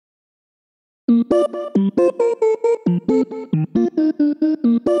Hey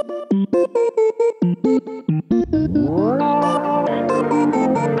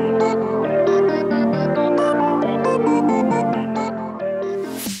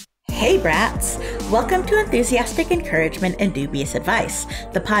brats! Welcome to Enthusiastic Encouragement and Dubious Advice,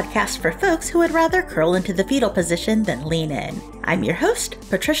 the podcast for folks who would rather curl into the fetal position than lean in. I'm your host,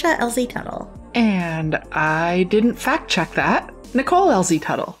 Patricia LZ Tuttle. And I didn't fact check that, Nicole LZ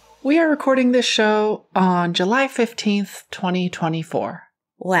Tuttle. We are recording this show on July 15th, 2024.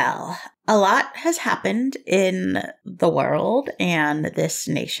 Well, a lot has happened in the world and this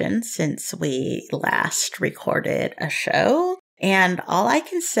nation since we last recorded a show. And all I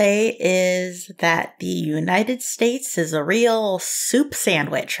can say is that the United States is a real soup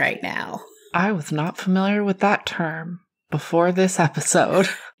sandwich right now. I was not familiar with that term before this episode.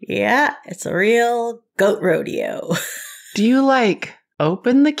 Yeah, it's a real goat rodeo. Do you,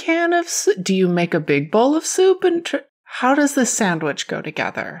 open the can of soup? Do you make a big bowl of soup? How does this sandwich go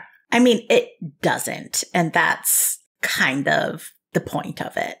together? I mean, it doesn't. And that's kind of the point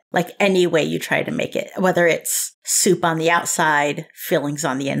of it. Any way you try to make it, whether it's soup on the outside, fillings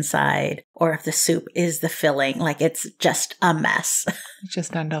on the inside, or if the soup is the filling, it's just a mess. You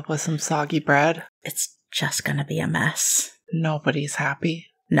just end up with some soggy bread. It's just going to be a mess. Nobody's happy.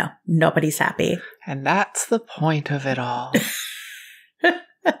 No, nobody's happy. And that's the point of it all.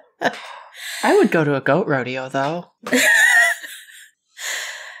 I would go to a goat rodeo, though.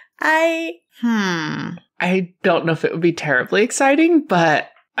 I don't know if it would be terribly exciting,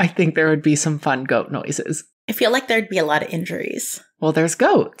 but I think there would be some fun goat noises. I feel like there'd be a lot of injuries. Well, there's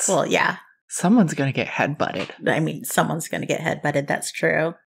goats. Well, yeah. Someone's going to get headbutted. I mean, someone's going to get headbutted. That's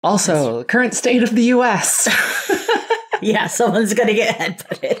true. Also, the current state of the U.S. Yeah, someone's going to get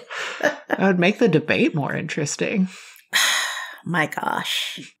headbutted. That would make the debate more interesting. My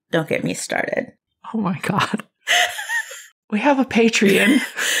gosh. Don't get me started. Oh my God. We have a Patreon.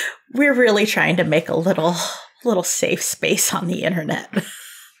 We're really trying to make a little safe space on the internet.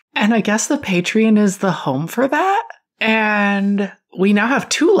 And I guess the Patreon is the home for that. And we now have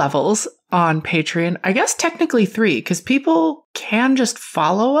 2 levels on Patreon. I guess technically 3, because people can just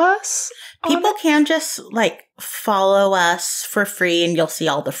follow us. People can just follow us for free and you'll see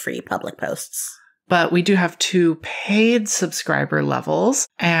all the free public posts. But we do have 2 paid subscriber levels,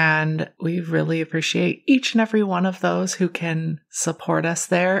 and we really appreciate each and every one of those who can support us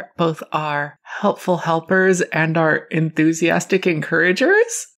there, both our helpful helpers and our enthusiastic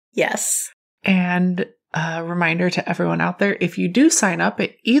encouragers. Yes. And a reminder to everyone out there, if you do sign up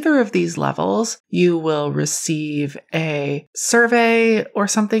at either of these levels, you will receive a survey or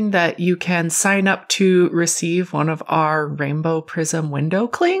something that you can sign up to receive one of our Rainbow Prism window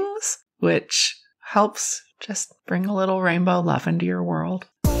clings, which helps just bring a little rainbow love into your world.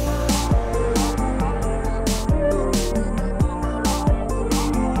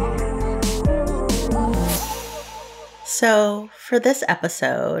 So for this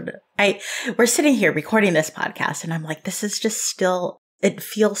episode, we're sitting here recording this podcast and I'm like, this is just still, it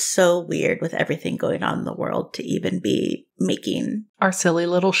feels so weird with everything going on in the world to even be making our silly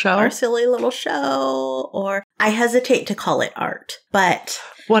little show. Or I hesitate to call it art, but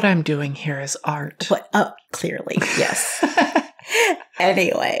what I'm doing here is art. Clearly, yes.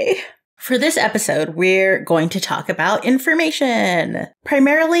 Anyway, for this episode, we're going to talk about information,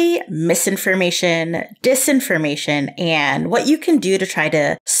 primarily misinformation, disinformation, and what you can do to try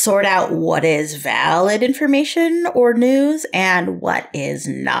to sort out what is valid information or news and what is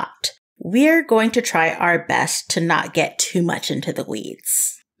not. We're going to try our best to not get too much into the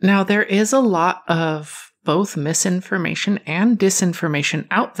weeds. Now, there is a lot of both misinformation and disinformation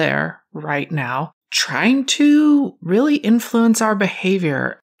out there right now, trying to really influence our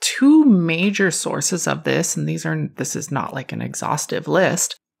behavior. 2 major sources of this, and this is not an exhaustive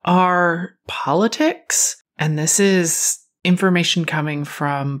list, are politics, and this is information coming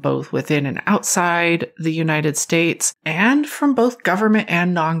from both within and outside the United States, and from both government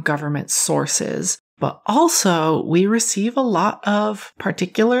and non-government sources. But also, we receive a lot of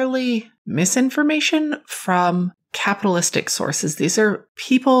particularly misinformation from capitalistic sources. These are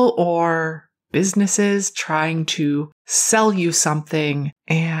people or businesses trying to sell you something.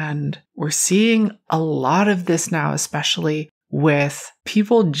 And we're seeing a lot of this now, especially with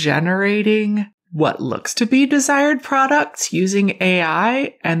people generating what looks to be desired products using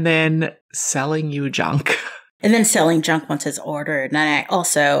AI and then selling you junk. And then selling junk once it's ordered. And I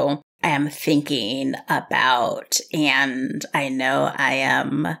also am thinking about, and I know I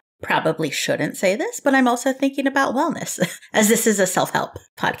am probably shouldn't say this, but I'm also thinking about wellness, as this is a self-help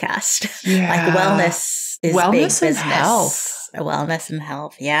podcast. Yeah. Like wellness is wellness big and business. health. Wellness and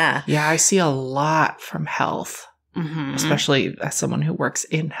health, yeah. Yeah, I see a lot from health, especially as someone who works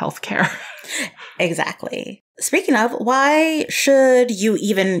in healthcare. Exactly. Speaking of, why should you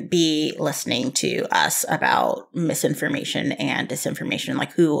even be listening to us about misinformation and disinformation?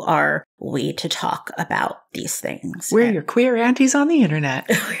 Like, who are we to talk about these things? We're your queer aunties on the internet.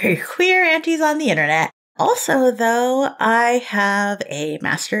 We're your queer aunties on the internet. Also, though, I have a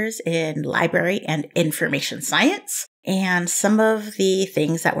master's in library and information science. And some of the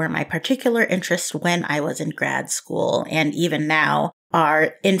things that were my particular interest when I was in grad school and even now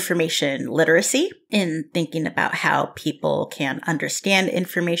are information literacy, in thinking about how people can understand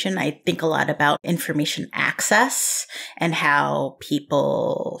information. I think a lot about information access and how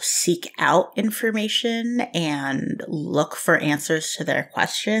people seek out information and look for answers to their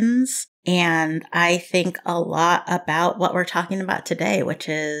questions. And I think a lot about what we're talking about today, which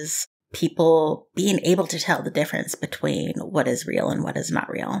is people being able to tell the difference between what is real and what is not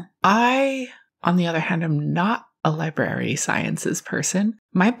real. I, on the other hand, am not a library sciences person.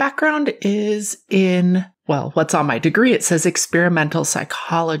 My background is in, well, what's on my degree? It says experimental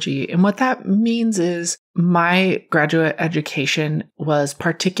psychology. And what that means is my graduate education was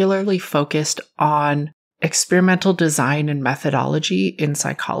particularly focused on experimental design and methodology in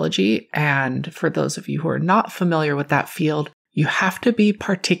psychology. And for those of you who are not familiar with that field, you have to be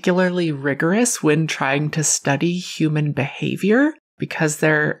particularly rigorous when trying to study human behavior because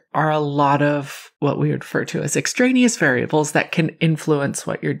there are a lot of what we would refer to as extraneous variables that can influence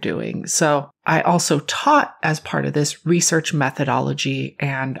what you're doing. So I also taught as part of this research methodology,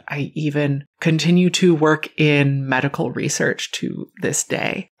 and I even continue to work in medical research to this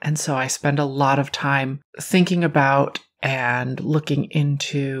day. And so I spend a lot of time thinking about and looking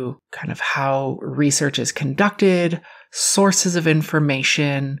into kind of how research is conducted, sources of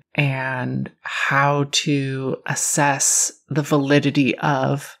information, and how to assess the validity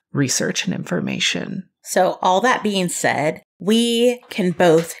of research and information. So all that being said, we can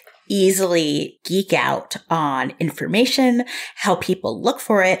both easily geek out on information, how people look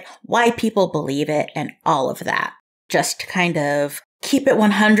for it, why people believe it, and all of that. Just to kind of keep it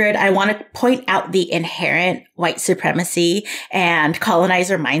 100, I want to point out the inherent white supremacy and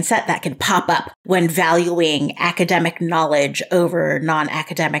colonizer mindset that can pop up when valuing academic knowledge over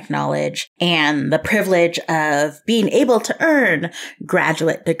non-academic knowledge and the privilege of being able to earn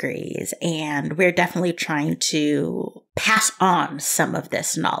graduate degrees. And we're definitely trying to pass on some of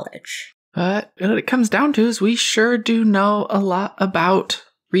this knowledge. But what it comes down to is we sure do know a lot about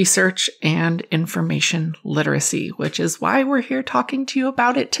research and information literacy, which is why we're here talking to you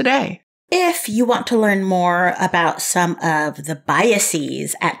about it today. If you want to learn more about some of the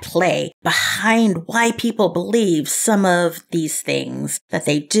biases at play behind why people believe some of these things that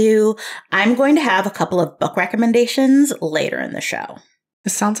they do, I'm going to have a couple of book recommendations later in the show.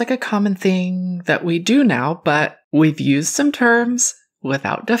 This sounds like a common thing that we do now, but we've used some terms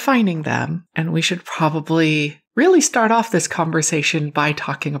without defining them, and we should probably really start off this conversation by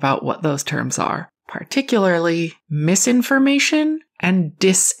talking about what those terms are, particularly misinformation and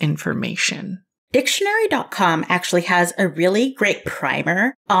disinformation. Dictionary.com actually has a really great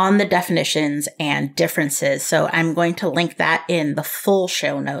primer on the definitions and differences, so I'm going to link that in the full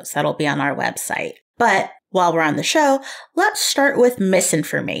show notes that'll be on our website. But while we're on the show, let's start with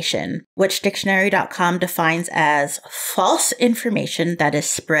misinformation, which Dictionary.com defines as false information that is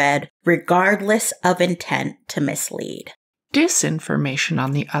spread regardless of intent to mislead. Disinformation,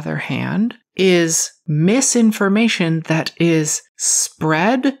 on the other hand, is misinformation that is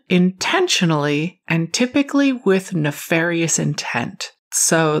spread intentionally and typically with nefarious intent.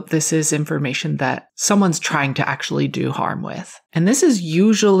 So this is information that someone's trying to actually do harm with. And this is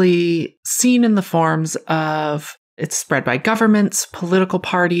usually seen in the forms of it's spread by governments, political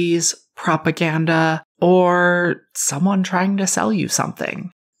parties, propaganda, or someone trying to sell you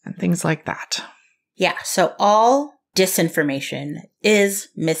something and things like that. Yeah, so all disinformation is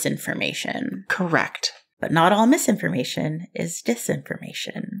misinformation. Correct. But not all misinformation is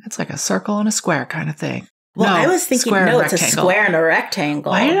disinformation. It's like a circle and a square kind of thing. Well, no, I was thinking, no, it's a square and a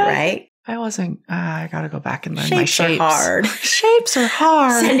rectangle, right? I wasn't, I gotta go back and learn shapes my shapes. Are hard. Shapes are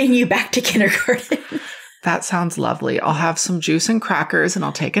hard. Sending you back to kindergarten. That sounds lovely. I'll have some juice and crackers and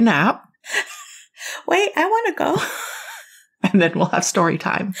I'll take a nap. Wait, I want to go. And then we'll have story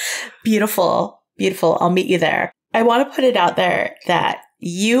time. Beautiful. Beautiful. I'll meet you there. I want to put it out there that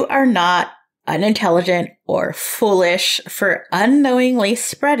you are not unintelligent or foolish for unknowingly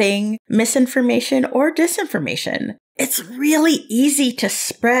spreading misinformation or disinformation. It's really easy to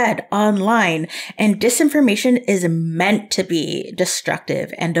spread online, and disinformation is meant to be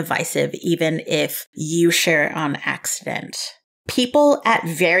destructive and divisive, even if you share it on accident. People at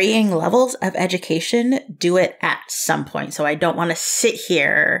varying levels of education do it at some point. So I don't want to sit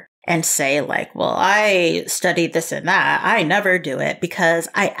here and say like, well, I studied this and that. I never do it, because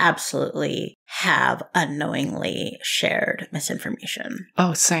I absolutely have unknowingly shared misinformation.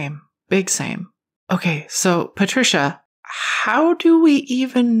 Oh, same. Big same. Okay, so Patricia, how do we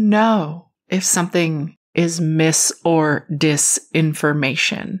even know if something is mis or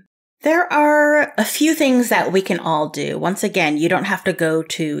disinformation? There are a few things that we can all do. Once again, you don't have to go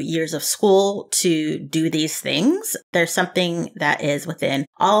to years of school to do these things. There's something that is within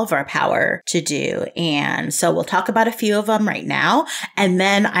all of our power to do. And so we'll talk about a few of them right now. And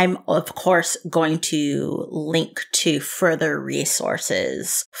then I'm, of course, going to link to further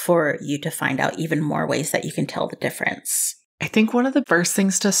resources for you to find out even more ways that you can tell the difference. I think one of the first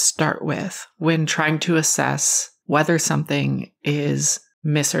things to start with when trying to assess whether something is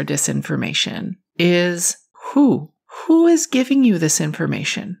mis or disinformation is who is giving you this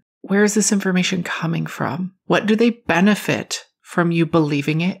information? Where is this information coming from? What do they benefit from you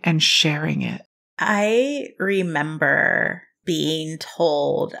believing it and sharing it? I remember being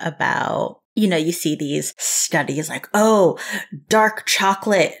told about, you see these studies like, oh, dark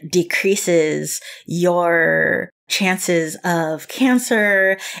chocolate decreases your chances of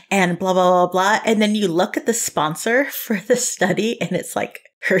cancer and blah, blah, blah, blah. And then you look at the sponsor for the study and it's like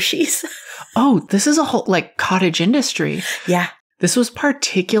Hershey's. Oh, this is a whole cottage industry. Yeah. This was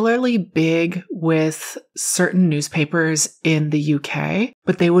particularly big with certain newspapers in the UK,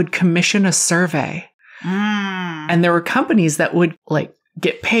 but they would commission a survey. And there were companies that would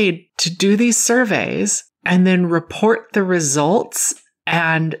get paid to do these surveys and then report the results.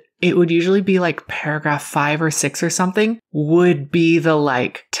 And it would usually be paragraph 5 or 6 or something would be the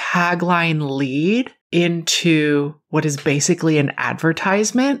tagline lead into what is basically an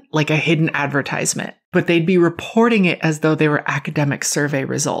advertisement, like a hidden advertisement. But they'd be reporting it as though they were academic survey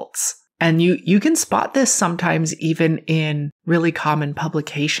results. And you can spot this sometimes even in really common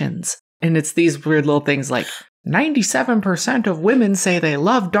publications. And it's these weird little things like 97% of women say they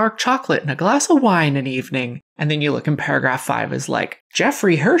love dark chocolate and a glass of wine an evening. And then you look in paragraph 5 is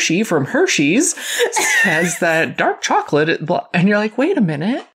Jeffrey Hershey from Hershey's says that dark chocolate, and you're like, wait a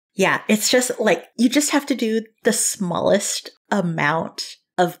minute. Yeah, it's just you just have to do the smallest amount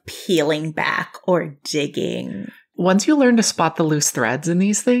of peeling back or digging. Once you learn to spot the loose threads in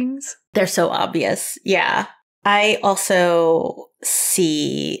these things, they're so obvious. Yeah. I also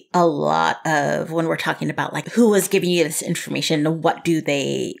see a lot of when we're talking about who is giving you this information, what do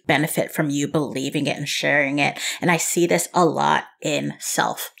they benefit from you believing it and sharing it? And I see this a lot in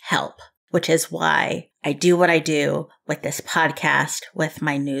self-help, which is why I do what I do with this podcast, with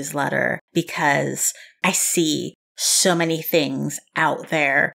my newsletter, because I see so many things out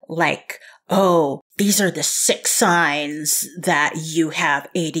there oh, these are the 6 signs that you have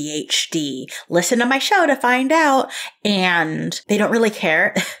ADHD. Listen to my show to find out. And they don't really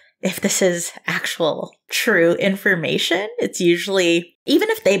care if this is actual true information. It's usually, even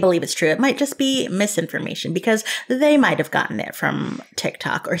if they believe it's true, it might just be misinformation because they might have gotten it from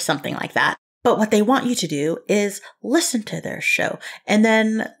TikTok or something like that. But what they want you to do is listen to their show and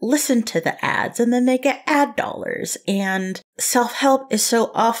then listen to the ads, and then they get ad dollars. And self-help is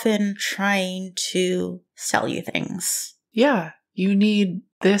so often trying to sell you things. Yeah, you need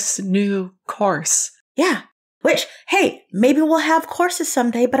this new course. Yeah. Which, hey, maybe we'll have courses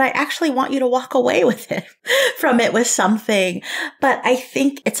someday, but I actually want you to walk away with it, from it with something. But I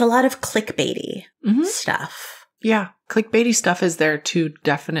think it's a lot of clickbaity stuff. Yeah, clickbaity stuff is there to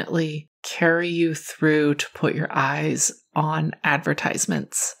definitely carry you through to put your eyes on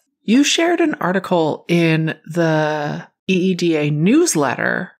advertisements. You shared an article in the EEDA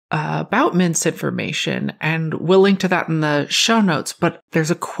newsletter about misinformation, and we'll link to that in the show notes, but there's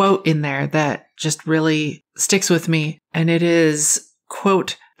a quote in there that just really sticks with me, and it is,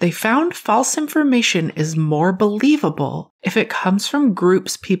 quote, "They found false information is more believable if it comes from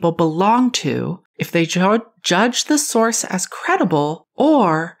groups people belong to, if they judge the source as credible,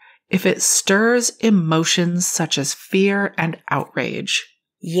 or if it stirs emotions such as fear and outrage."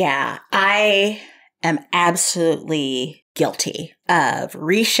 Yeah, I am absolutely guilty of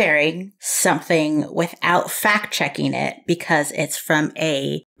resharing something without fact checking it because it's from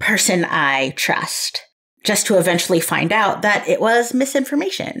a person I trust, just to eventually find out that it was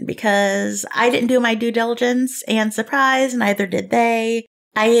misinformation because I didn't do my due diligence, and surprise, neither did they.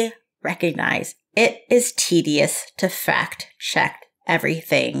 I recognize it is tedious to fact check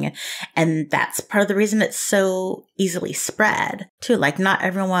everything. And that's part of the reason it's so easily spread too. Like, not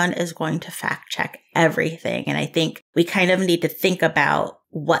everyone is going to fact check everything. And I think we kind of need to think about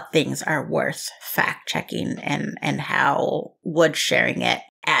what things are worth fact checking and how would sharing it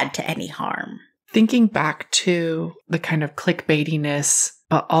add to any harm. Thinking back to the kind of clickbaitiness,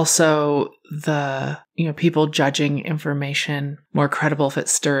 but also the, people judging information more credible if it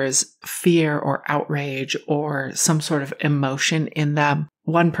stirs fear or outrage or some sort of emotion in them.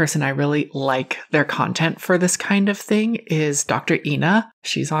 One person I really like their content for this kind of thing is Dr. Ina.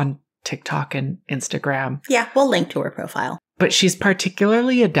 She's on TikTok and Instagram. Yeah, we'll link to her profile. But she's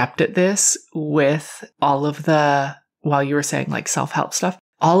particularly adept at this with all of the, while you were saying like self-help stuff,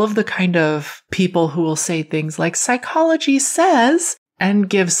 all of the kind of people who will say things like psychology says and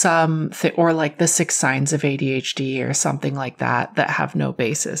give some, or like the 6 signs of ADHD or something like that have no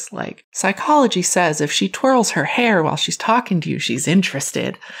basis. Like, psychology says if she twirls her hair while she's talking to you, she's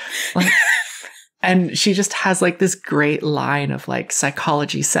interested. Like, and she just has like this great line of like,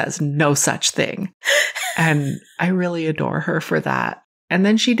 psychology says no such thing. And I really adore her for that. And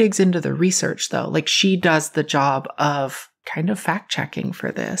then she digs into the research though. Like, she does the job of kind of fact checking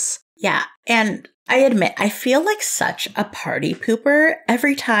for this. Yeah. And I admit, I feel like such a party pooper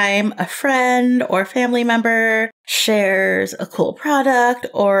every time a friend or family member shares a cool product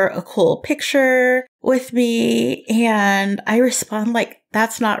or a cool picture with me. And I respond like,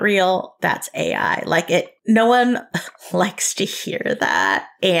 that's not real. That's AI. No one likes to hear that.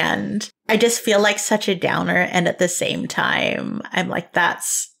 And I just feel like such a downer. And at the same time, I'm like,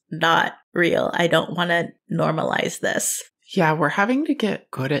 that's not real. I don't want to normalize this. Yeah, we're having to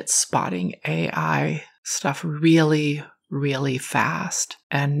get good at spotting AI stuff really, really fast,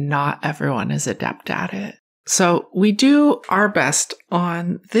 and not everyone is adept at it. So we do our best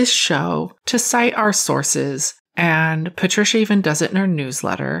on this show to cite our sources, and Patricia even does it in her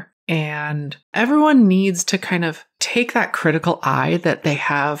newsletter. And everyone needs to kind of take that critical eye that they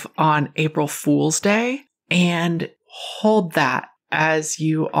have on April Fool's Day and hold that as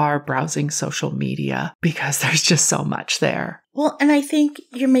you are browsing social media, because there's just so much there. Well, and I think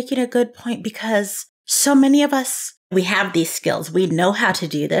you're making a good point, because so many of us, we have these skills. We know how to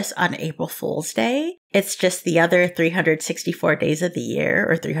do this on April Fool's Day. It's just the other 364 days of the year,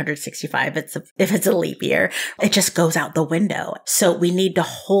 or 365 if it's a leap year, it just goes out the window. So we need to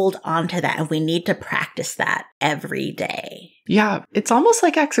hold on to that, and we need to practice that every day. Yeah, it's almost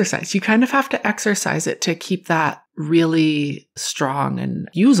like exercise. You kind of have to exercise it to keep that really strong and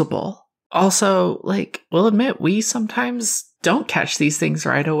usable. Also, like, we'll admit, we sometimes don't catch these things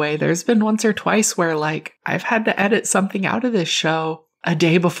right away. There's been once or twice where, like, I've had to edit something out of this show a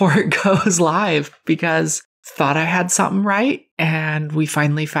day before it goes live because thought I had something right, and we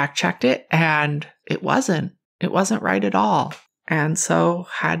finally fact checked it, and it wasn't right at all. And so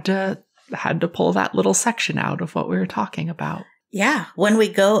had to pull that little section out of what we were talking about. Yeah. When we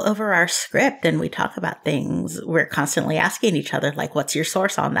go over our script and we talk about things, we're constantly asking each other, like, what's your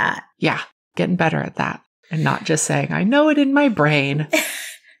source on that? Yeah. Getting better at that. And not just saying, I know it in my brain.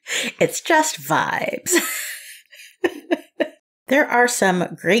 It's just vibes. There are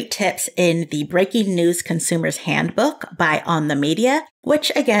some great tips in the Breaking News Consumer's Handbook by On the Media,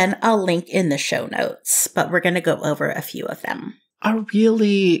 which again, I'll link in the show notes, but we're going to go over a few of them. A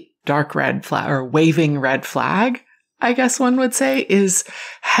really dark red flag, or waving red flag, I guess one would say, is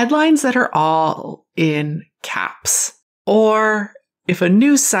headlines that are all in caps. Or if a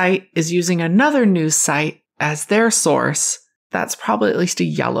news site is using another news site as their source, that's probably at least a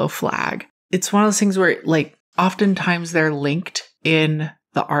yellow flag. It's one of those things where, like, oftentimes they're linked in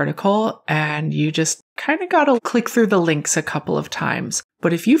the article and you just kind of got to click through the links a couple of times.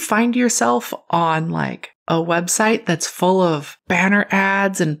 But if you find yourself on like a website that's full of banner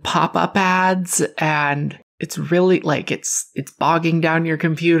ads and pop-up ads, and it's really like it's bogging down your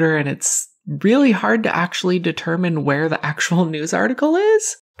computer and it's really hard to actually determine where the actual news article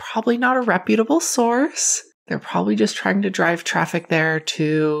is, probably not a reputable source. They're probably just trying to drive traffic there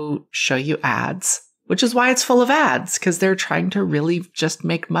to show you ads, which is why it's full of ads, because they're trying to really just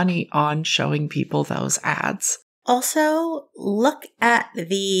make money on showing people those ads. Also, look at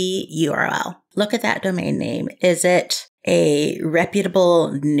the URL. Look at that domain name. Is it a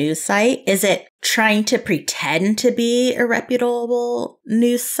reputable news site? Is it trying to pretend to be a reputable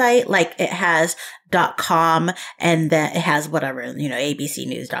news site? Like it has .com and then it has whatever,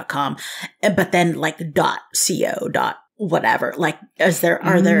 abcnews.com, but then like .co, whatever. Like,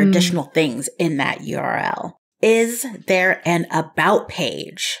 are there additional things in that URL? Is there an about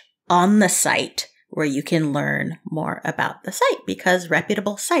page on the site where you can learn more about the site, because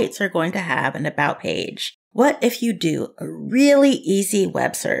reputable sites are going to have an about page. What if you do a really easy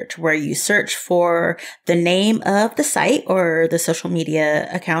web search where you search for the name of the site or the social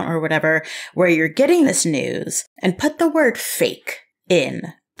media account or whatever, where you're getting this news, and put the word fake in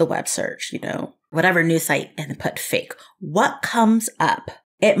the web search, whatever news site, and put fake. What comes up?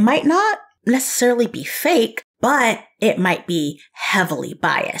 It might not necessarily be fake, but it might be heavily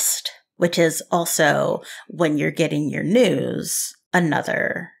biased, which is also, when you're getting your news,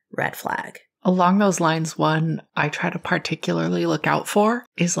 another red flag. Along those lines, one I try to particularly look out for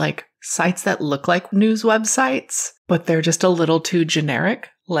is like sites that look like news websites, but they're just a little too generic.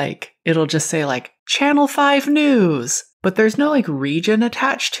 Like it'll just say like Channel 5 News, but there's no like region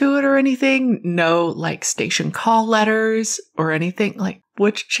attached to it or anything. No like station call letters or anything. Like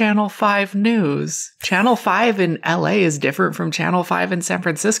which Channel 5 News? Channel 5 in LA is different from Channel 5 in San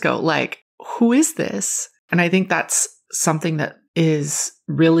Francisco. Like who is this? And I think that's something that is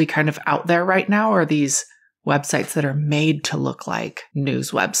really kind of out there right now, are these websites that are made to look like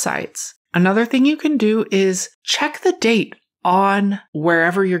news websites. Another thing you can do is check the date on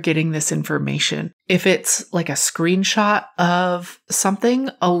wherever you're getting this information. If it's like a screenshot of something,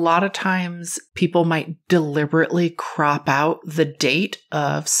 a lot of times people might deliberately crop out the date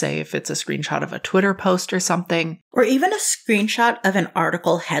of, say, if it's a screenshot of a Twitter post or something. Or even a screenshot of an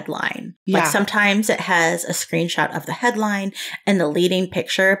article headline. Yeah. Like sometimes it has a screenshot of the headline and the leading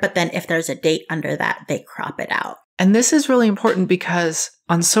picture, but then if there's a date under that, they crop it out. And this is really important because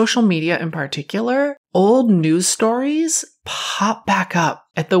on social media in particular, old news stories pop back up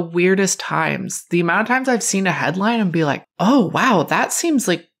at the weirdest times. The amount of times I've seen a headline and be like, oh, wow, that seems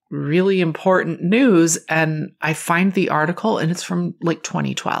like really important news. And I find the article and it's from like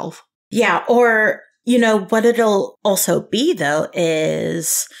 2012. Yeah. Or, what it'll also be, though,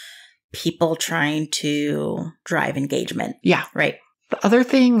 is people trying to drive engagement. Yeah. Right. The other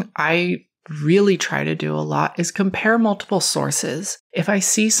thing I really try to do a lot is compare multiple sources. If I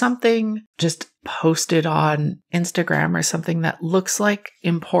see something just posted on Instagram or something that looks like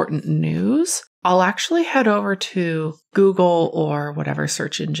important news, I'll actually head over to Google or whatever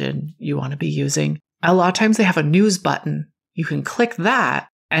search engine you want to be using. A lot of times they have a news button. You can click that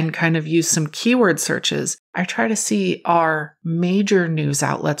and kind of use some keyword searches. I try to see, are major news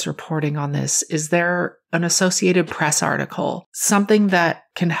outlets reporting on this? Is there an Associated Press article? Something that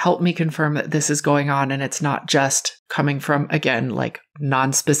can help me confirm that this is going on and it's not just coming from, again, like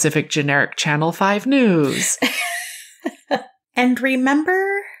non-specific generic Channel 5 News. And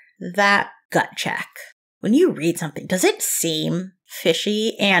remember that gut check. When you read something, does it seem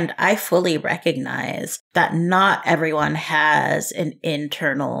fishy? And I fully recognize that not everyone has an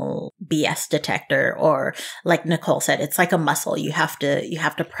internal BS detector, or like Nicole said, it's like a muscle. You have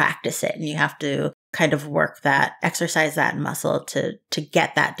to practice it, and you have to kind of exercise that muscle to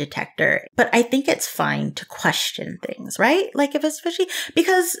get that detector. But I think it's fine to question things, right? Like if it's fishy,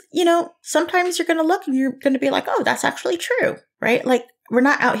 because, sometimes you're going to look and you're going to be like, oh, that's actually true, right? Like, we're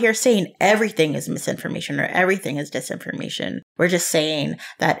not out here saying everything is misinformation or everything is disinformation. We're just saying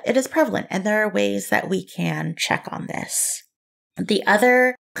that it is prevalent and there are ways that we can check on this. The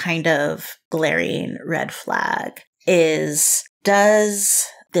other kind of glaring red flag is, does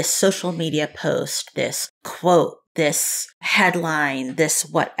this social media post, this quote, this headline, this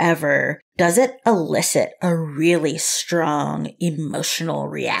whatever, does it elicit a really strong emotional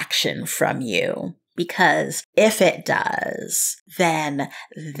reaction from you? Because if it does, then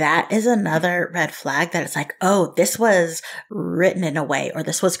that is another red flag that it's like, oh, this was written in a way, or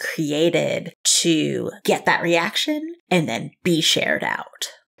this was created to get that reaction and then be shared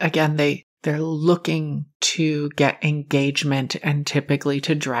out. Again, they're looking to get engagement and typically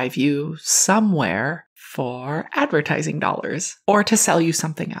to drive you somewhere for advertising dollars or to sell you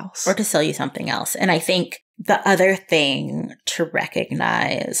something else. And I think the other thing to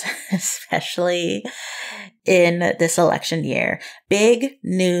recognize, especially in this election year, big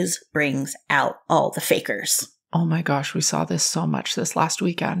news brings out all the fakers. Oh my gosh, we saw this so much this last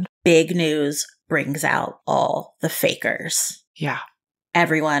weekend. Big news brings out all the fakers. Yeah.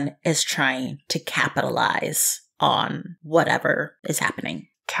 Everyone is trying to capitalize on whatever is happening.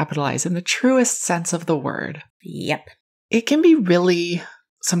 Capitalize in the truest sense of the word. Yep. It can be really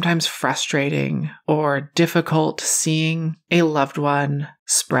sometimes frustrating or difficult seeing a loved one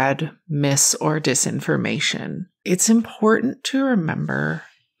spread mis or disinformation. It's important to remember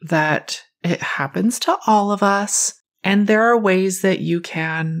that it happens to all of us, and there are ways that you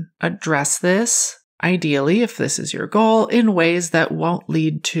can address this, ideally, if this is your goal, in ways that won't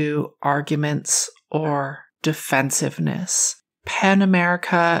lead to arguments or defensiveness. PEN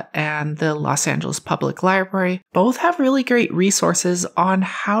America and the Los Angeles Public Library both have really great resources on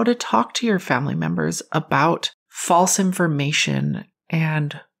how to talk to your family members about false information,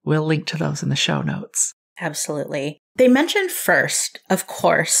 and we'll link to those in the show notes. Absolutely. They mentioned first, of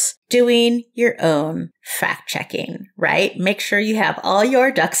course, doing your own fact checking, right? Make sure you have all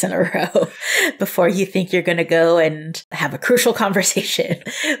your ducks in a row before you think you're going to go and have a crucial conversation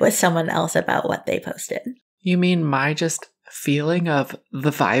with someone else about what they posted. You mean my just feeling of the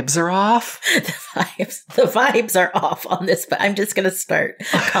vibes are off? The vibes are off on this, but I'm just going to start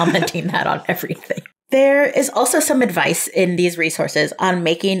commenting that on everything. There is also some advice in these resources on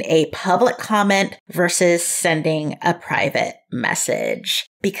making a public comment versus sending a private message.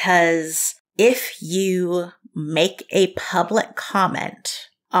 Because if you make a public comment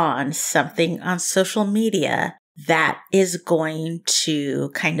on something on social media, that is going to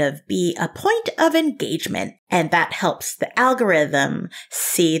kind of be a point of engagement. And that helps the algorithm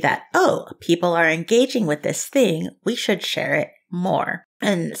see that, oh, people are engaging with this thing. We should share it more.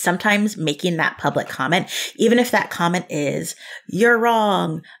 And sometimes making that public comment, even if that comment is, you're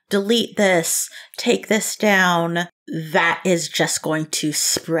wrong, delete this, take this down, that is just going to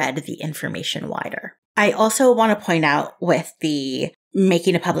spread the information wider. I also want to point out with the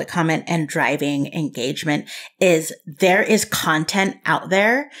making a public comment and driving engagement is there is content out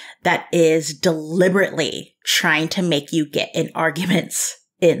there that is deliberately trying to make you get in arguments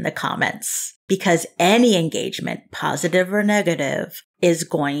in the comments, because any engagement, positive or negative, is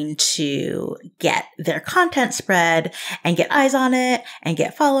going to get their content spread and get eyes on it and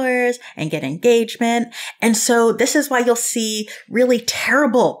get followers and get engagement. And so this is why you'll see really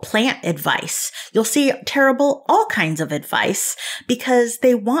terrible plant advice. You'll see terrible all kinds of advice because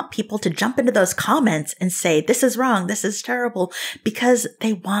they want people to jump into those comments and say, this is wrong, this is terrible, because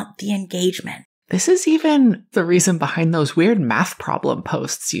they want the engagement. This is even the reason behind those weird math problem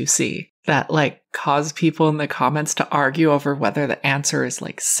posts you see that cause people in the comments to argue over whether the answer is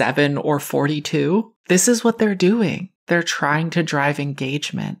 7 or 42. This is what they're doing. They're trying to drive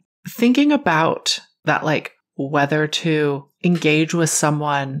engagement. Thinking about that, whether to engage with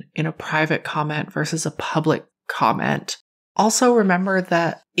someone in a private comment versus a public comment. Also remember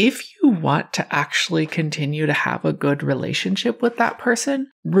that if you want to actually continue to have a good relationship with that person,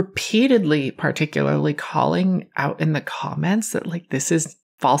 repeatedly, particularly calling out in the comments that this is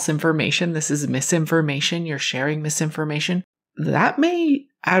false information, this is misinformation, you're sharing misinformation, that may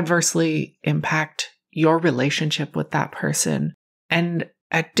adversely impact your relationship with that person. And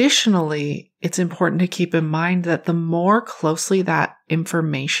additionally, it's important to keep in mind that the more closely that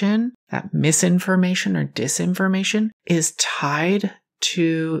information, that misinformation or disinformation, is tied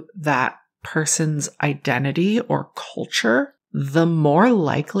to that person's identity or culture, the more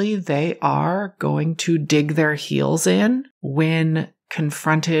likely they are going to dig their heels in when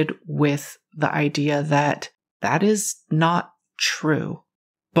confronted with the idea that that is not true.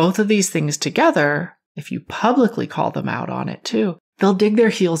 Both of these things together, if you publicly call them out on it too, they'll dig their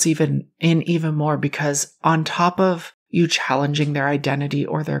heels even more, because on top of you challenging their identity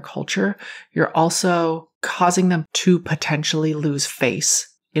or their culture, you're also causing them to potentially lose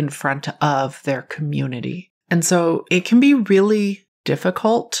face in front of their community. And so it can be really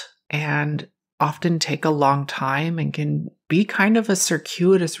difficult and often take a long time and can be kind of a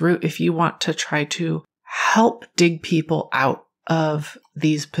circuitous route if you want to try to help dig people out of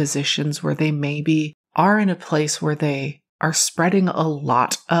these positions where they maybe are in a place where they are spreading a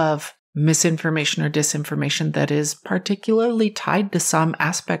lot of misinformation or disinformation that is particularly tied to some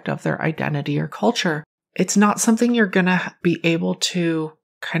aspect of their identity or culture. It's not something you're going to be able to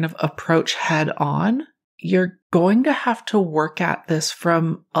kind of approach head on. You're going to have to work at this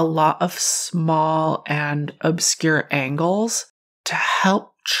from a lot of small and obscure angles to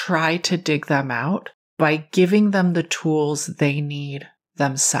help try to dig them out by giving them the tools they need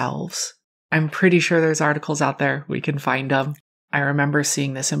themselves. I'm pretty sure there's articles out there. We can find them. I remember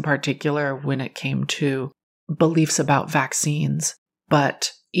seeing this in particular when it came to beliefs about vaccines.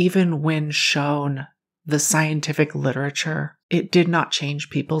 But even when shown the scientific literature, it did not change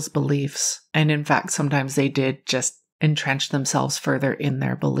people's beliefs. And in fact, sometimes they did just entrench themselves further in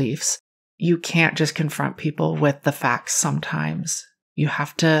their beliefs. You can't just confront people with the facts sometimes. You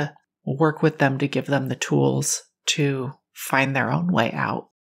have to work with them to give them the tools to find their own way out.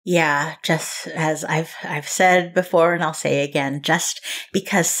 Yeah, just as I've said before and I'll say again, just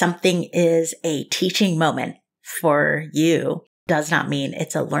because something is a teaching moment for you does not mean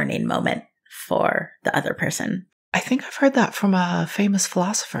it's a learning moment for the other person. I think I've heard that from a famous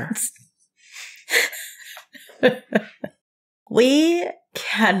philosopher. We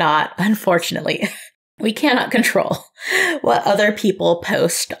cannot, unfortunately, We cannot control what other people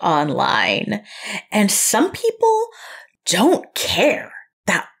post online. And some people don't care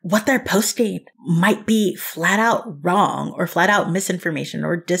that what they're posting might be flat out wrong or flat out misinformation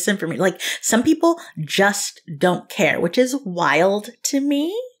or disinformation. Like, some people just don't care, which is wild to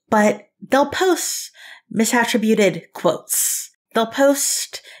me, but they'll post misattributed quotes. They'll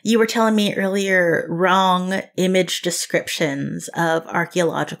post, you were telling me earlier, wrong image descriptions of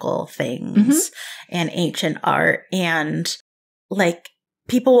archaeological things and ancient art. And like,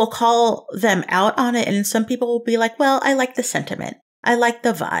 people will call them out on it. And some people will be like, well, I like the sentiment. I like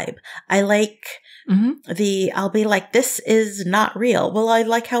the vibe. I like I'll be like, this is not real. Well, I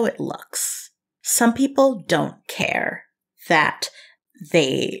like how it looks. Some people don't care that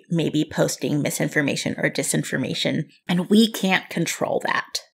they may be posting misinformation or disinformation, and we can't control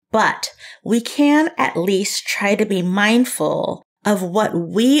that. But we can at least try to be mindful of what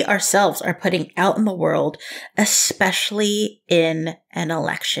we ourselves are putting out in the world, especially in an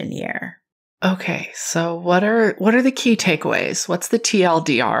election year. Okay, so what are the key takeaways? What's the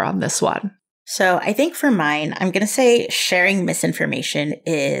TLDR on this one? So I think for mine, I'm going to say sharing misinformation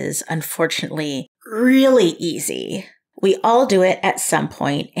is unfortunately really easy. We all do it at some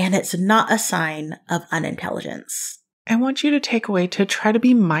point, and it's not a sign of unintelligence. I want you to take away to try to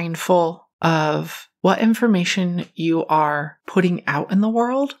be mindful of what information you are putting out in the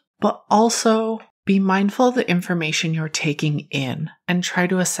world, but also be mindful of the information you're taking in and try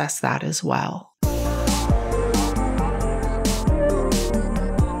to assess that as well.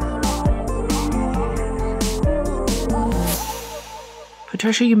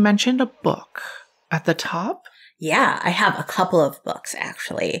 Patricia, you mentioned a book at the top. Yeah, I have a couple of books,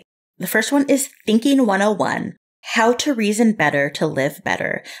 actually. The first one is Thinking 101, How to Reason Better to Live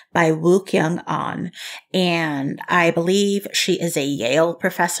Better by Woo Kyung Ahn. And I believe she is a Yale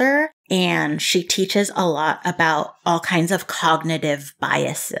professor, and she teaches a lot about all kinds of cognitive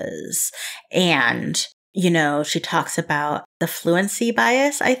biases. And, you know, she talks about the fluency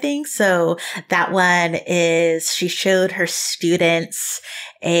bias, I think. So that one is, she showed her students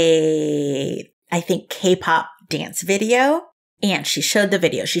I think, K-pop dance video. And she showed the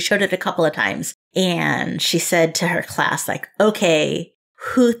video. She showed it a couple of times. And she said to her class, like, okay,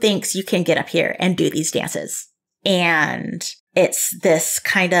 who thinks you can get up here and do these dances? And it's this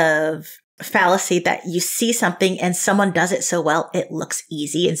kind of fallacy that you see something and someone does it so well, it looks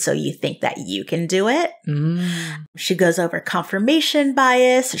easy. And so you think that you can do it. She goes over confirmation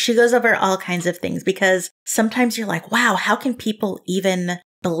bias. She goes over all kinds of things, because sometimes you're like, wow, how can people even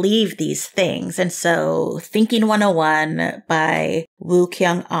believe these things? And so Thinking 101 by Woo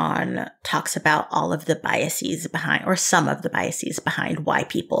Kyung Ahn talks about all of the biases behind, or some of the biases behind, why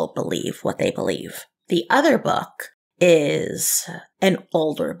people believe what they believe. The other book is an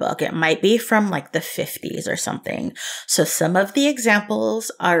older book. It might be from like the 50s or something. So some of the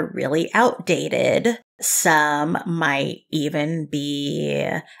examples are really outdated. Some might even be,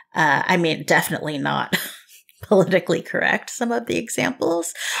 definitely not politically correct, some of the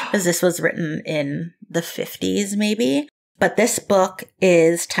examples, because this was written in the 50s maybe. But this book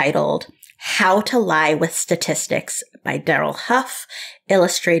is titled How to Lie with Statistics by Daryl Huff,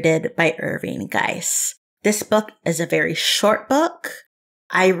 illustrated by Irving Geis. This book is a very short book.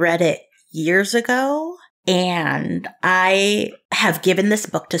 I read it years ago, and I have given this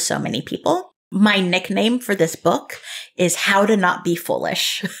book to so many people. My nickname for this book is How to Not Be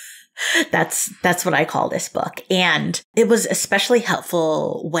Foolish. That's what I call this book. And it was especially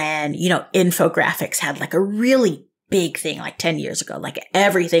helpful when, you know, infographics had like a really big thing like 10 years ago, like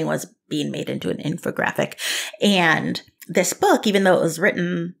everything was being made into an infographic. And this book, even though it was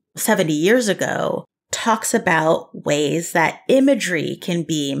written 70 years ago, talks about ways that imagery can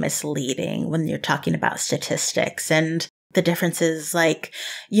be misleading when you're talking about statistics, and the differences. Like,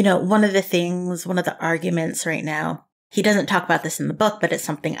 you know, one of the arguments right now, he doesn't talk about this in the book, but it's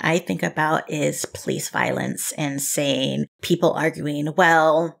something I think about, is police violence, and saying, people arguing,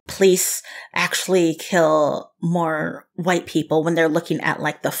 well, police actually kill more white people, when they're looking at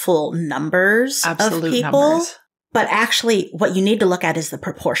like the full numbers of people. Numbers. But actually, what you need to look at is the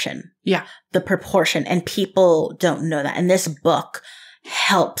proportion. Yeah. The proportion. And people don't know that. And this book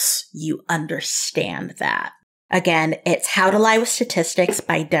helps you understand that. Again, it's How to Lie with Statistics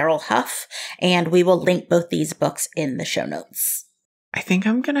by Daryl Huff. And we will link both these books in the show notes. I think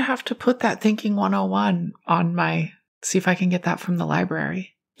I'm going to have to put that Thinking 101 on see if I can get that from the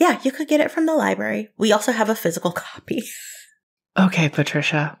library. Yeah, you could get it from the library. We also have a physical copy. Okay,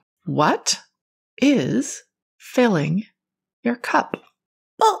 Patricia. What is filling your cup?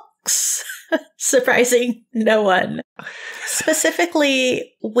 Books. Surprising no one.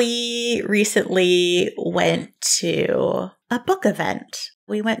 Specifically, we recently went to a book event.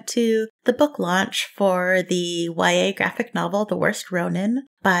 We went to the book launch for the YA graphic novel, The Worst Ronin,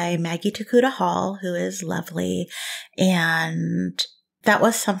 by Maggie Takuda Hall, who is lovely. And that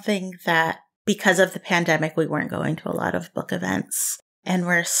was something that, because of the pandemic, we weren't going to a lot of book events. And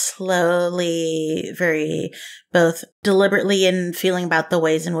we're slowly, very both deliberately and feeling about the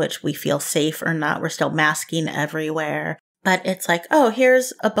ways in which we feel safe or not. We're still masking everywhere. But it's like, oh,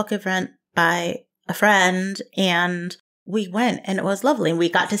 here's a book event by a friend. And we went and it was lovely. And we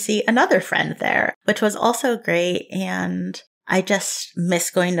got to see another friend there, which was also great. And I just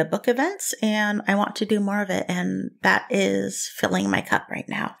miss going to book events and I want to do more of it. And that is filling my cup right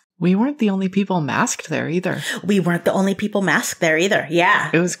now. We weren't the only people masked there either. We weren't the only people masked there either. Yeah.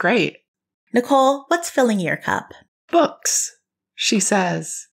 It was great. Nicole, what's filling your cup? Books, she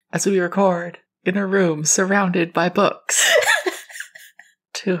says, as we record in a room surrounded by books.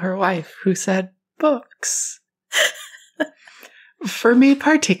 To her wife, who said, books. For me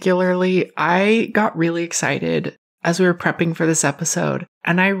particularly, I got really excited as we were prepping for this episode.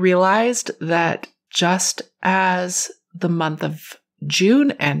 And I realized that just as the month of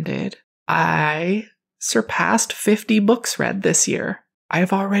June ended, I surpassed 50 books read this year.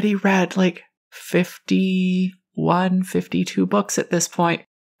 I've already read like 51, 52 books at this point.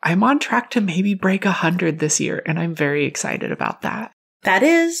 I'm on track to maybe break 100 this year, and I'm very excited about that. That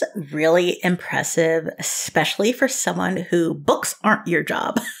is really impressive, especially for someone who books aren't your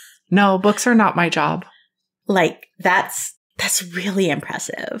job. No, books are not my job. Like, that's really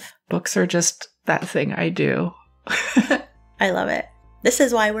impressive. Books are just that thing I do. I love it. This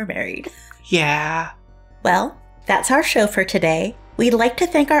is why we're married. Yeah. Well, that's our show for today. We'd like to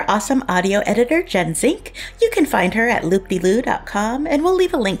thank our awesome audio editor, Jen Zink. You can find her at loopdeloo.com, and we'll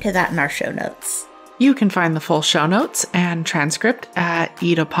leave a link to that in our show notes. You can find the full show notes and transcript at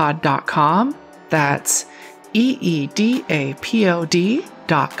EEDApod.com. That's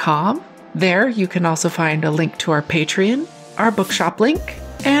EEDAPOD.com. There, you can also find a link to our Patreon, our bookshop link,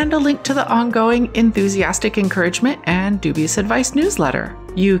 and a link to the ongoing Enthusiastic Encouragement and Dubious Advice newsletter.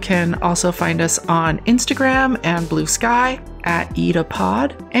 You can also find us on Instagram and Blue Sky at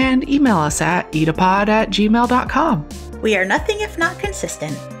EEDAPod and email us at eedapod@gmail.com. We are nothing if not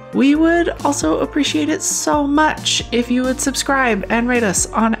consistent. We would also appreciate it so much if you would subscribe and rate us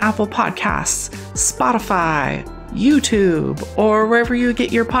on Apple Podcasts, Spotify, YouTube, or wherever you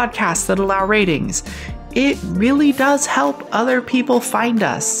get your podcasts that allow ratings. It really does help other people find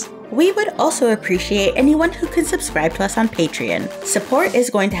us. We would also appreciate anyone who can subscribe to us on Patreon. Support is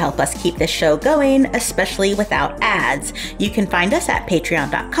going to help us keep this show going, especially without ads. You can find us at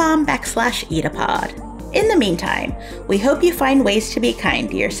patreon.com/EEDAPod. In the meantime, we hope you find ways to be kind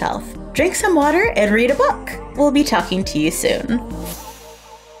to yourself. Drink some water and read a book. We'll be talking to you soon.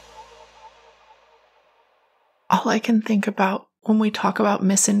 All I can think about when we talk about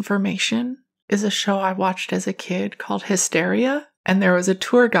misinformation is a show I watched as a kid called Hysteria, and there was a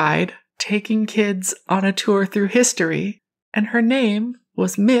tour guide taking kids on a tour through history, and her name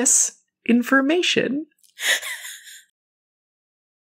was Misinformation.